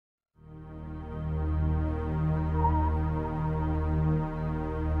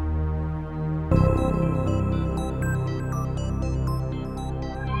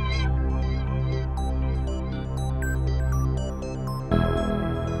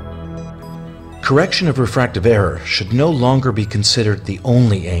Correction of refractive error should no longer be considered the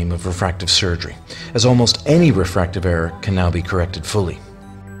only aim of refractive surgery, as almost any refractive error can now be corrected fully.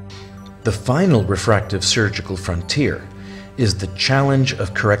 The final refractive surgical frontier is the challenge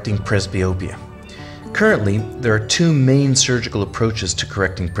of correcting presbyopia. Currently, there are two main surgical approaches to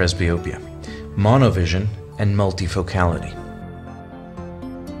correcting presbyopia: monovision and multifocality.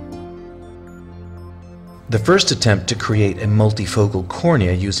 The first attempt to create a multifocal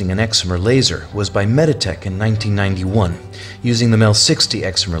cornea using an excimer laser was by Meditec in 1991, using the MEL 60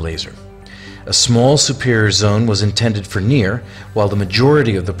 excimer laser. A small superior zone was intended for near, while the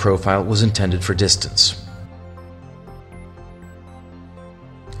majority of the profile was intended for distance.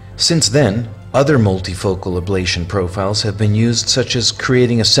 Since then, other multifocal ablation profiles have been used, such as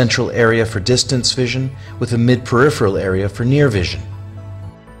creating a central area for distance vision with a mid-peripheral area for near vision,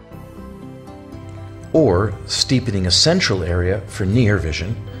 or steepening a central area for near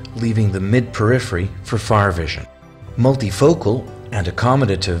vision, leaving the mid-periphery for far vision. Multifocal and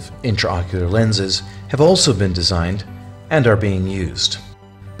accommodative intraocular lenses have also been designed and are being used.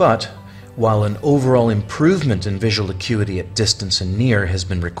 But while an overall improvement in visual acuity at distance and near has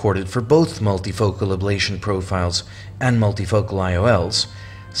been recorded for both multifocal ablation profiles and multifocal IOLs,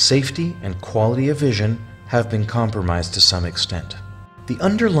 safety and quality of vision have been compromised to some extent. The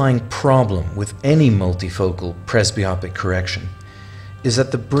underlying problem with any multifocal presbyopic correction is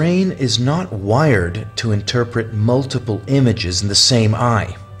that the brain is not wired to interpret multiple images in the same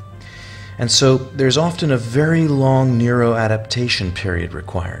eye, and so there's often a very long neuroadaptation period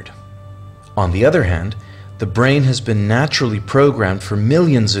required. On the other hand, the brain has been naturally programmed for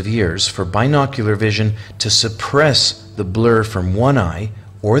millions of years for binocular vision to suppress the blur from one eye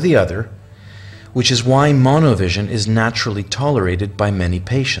or the other, which is why monovision is naturally tolerated by many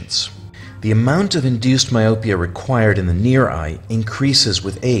patients. The amount of induced myopia required in the near eye increases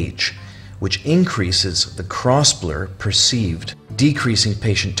with age, which increases the cross blur perceived, decreasing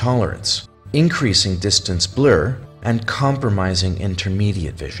patient tolerance, increasing distance blur, and compromising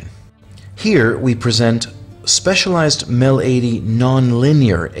intermediate vision. Here we present specialized MEL 80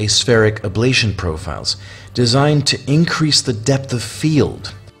 non-linear aspheric ablation profiles designed to increase the depth of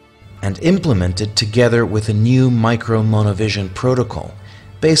field and implemented together with a new Micro-Monovision protocol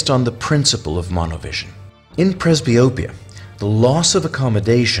based on the principle of monovision. In presbyopia, the loss of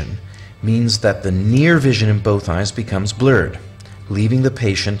accommodation means that the near vision in both eyes becomes blurred, leaving the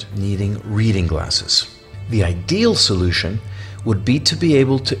patient needing reading glasses. The ideal solution would be to be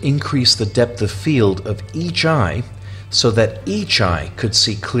able to increase the depth of field of each eye so that each eye could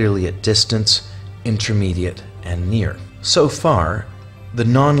see clearly at distance, intermediate, and near. So far, the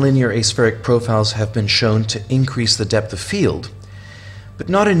nonlinear aspheric profiles have been shown to increase the depth of field, but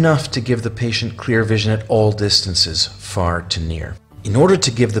not enough to give the patient clear vision at all distances, far to near. In order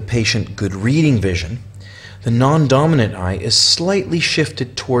to give the patient good reading vision, the non-dominant eye is slightly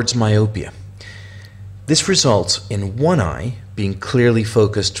shifted towards myopia. This results in one eye being clearly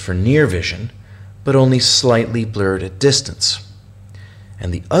focused for near vision, but only slightly blurred at distance,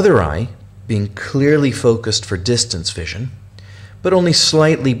 and the other eye being clearly focused for distance vision, but only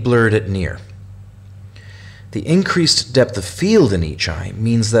slightly blurred at near. The increased depth of field in each eye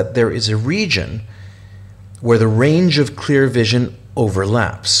means that there is a region where the range of clear vision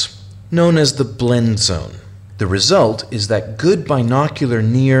overlaps, known as the blend zone. The result is that good binocular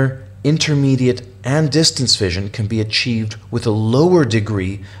near, intermediate, and distance vision can be achieved with a lower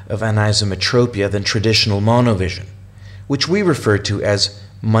degree of anisometropia than traditional monovision, which we refer to as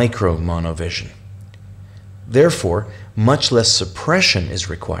Micro-Monovision. Therefore, much less suppression is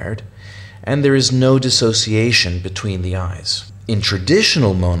required, and there is no dissociation between the eyes. In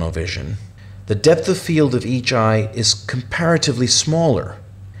traditional monovision, the depth of field of each eye is comparatively smaller,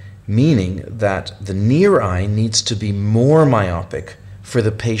 meaning that the near eye needs to be more myopic for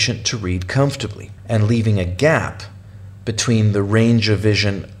the patient to read comfortably, and leaving a gap between the range of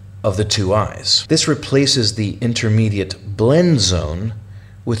vision of the two eyes. This replaces the intermediate blend zone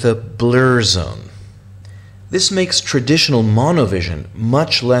with a blur zone. This makes traditional monovision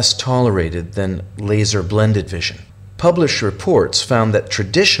much less tolerated than laser blended vision. Published reports found that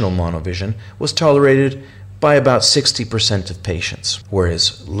traditional monovision was tolerated by about 60% of patients,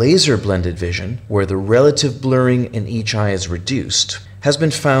 whereas laser blended vision, where the relative blurring in each eye is reduced, has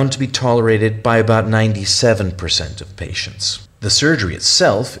been found to be tolerated by about 97% of patients. The surgery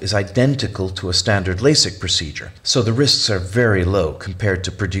itself is identical to a standard LASIK procedure, so the risks are very low compared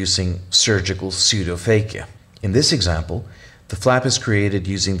to producing surgical pseudophakia. In this example, The flap is created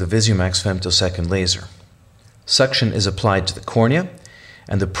using the Visumax femtosecond laser. Suction is applied to the cornea,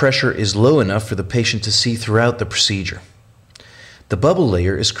 and the pressure is low enough for the patient to see throughout the procedure. The bubble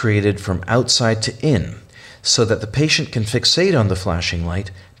layer is created from outside to in, so that the patient can fixate on the flashing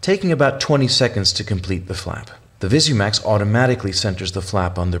light, taking about 20 seconds to complete the flap. The Visumax automatically centers the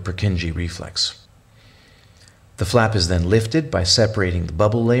flap on the Purkinje reflex. The flap is then lifted by separating the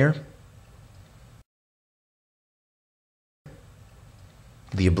bubble layer.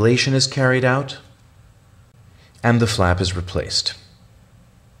 The ablation is carried out, and the flap is replaced.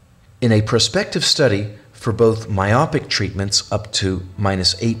 In a prospective study for both myopic treatments up to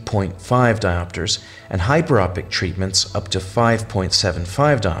 -8.5 diopters and hyperopic treatments up to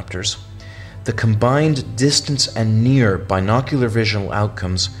 5.75 diopters, the combined distance and near binocular visual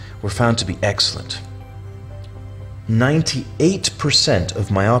outcomes were found to be excellent. 98% of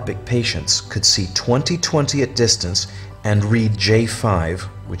myopic patients could see 20/20 at distance and read J5,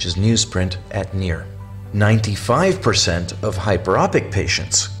 which is newsprint, at near. 95% of hyperopic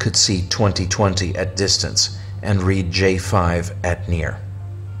patients could see 20/20 at distance and read J5 at near.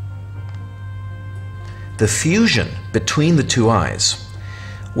 The fusion between the two eyes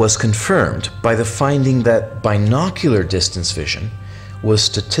was confirmed by the finding that binocular distance vision was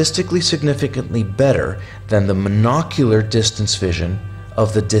statistically significantly better than the monocular distance vision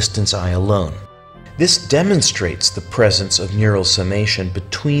of the distance eye alone. This demonstrates the presence of neural summation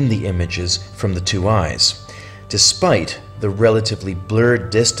between the images from the two eyes, despite the relatively blurred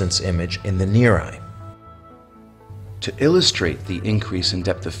distance image in the near eye. To illustrate the increase in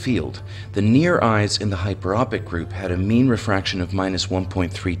depth of field, the near eyes in the hyperopic group had a mean refraction of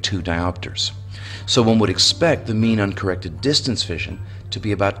 -1.32 diopters. So one would expect the mean uncorrected distance vision to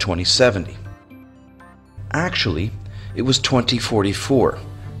be about 20/70. Actually, it was 20/44,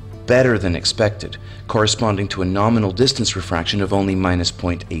 better than expected, corresponding to a nominal distance refraction of only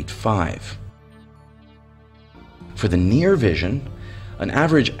 -0.85. For the near vision, an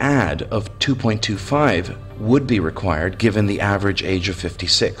average add of 2.25 would be required given the average age of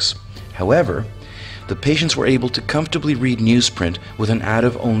 56. However, the patients were able to comfortably read newsprint with an add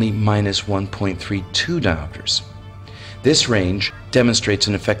of only -1.32 diopters. This range demonstrates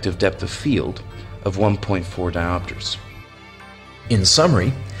an effective depth of field of 1.4 diopters. In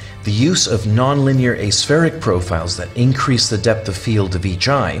summary, the use of nonlinear aspheric profiles that increase the depth of field of each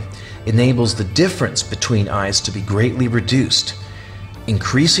eye enables the difference between eyes to be greatly reduced,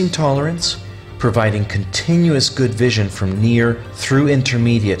 increasing tolerance, providing continuous good vision from near through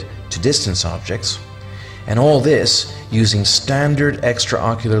intermediate to distance objects, and all this using standard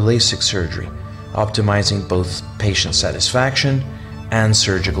extraocular LASIK surgery, optimizing both patient satisfaction and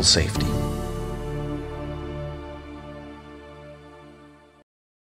surgical safety.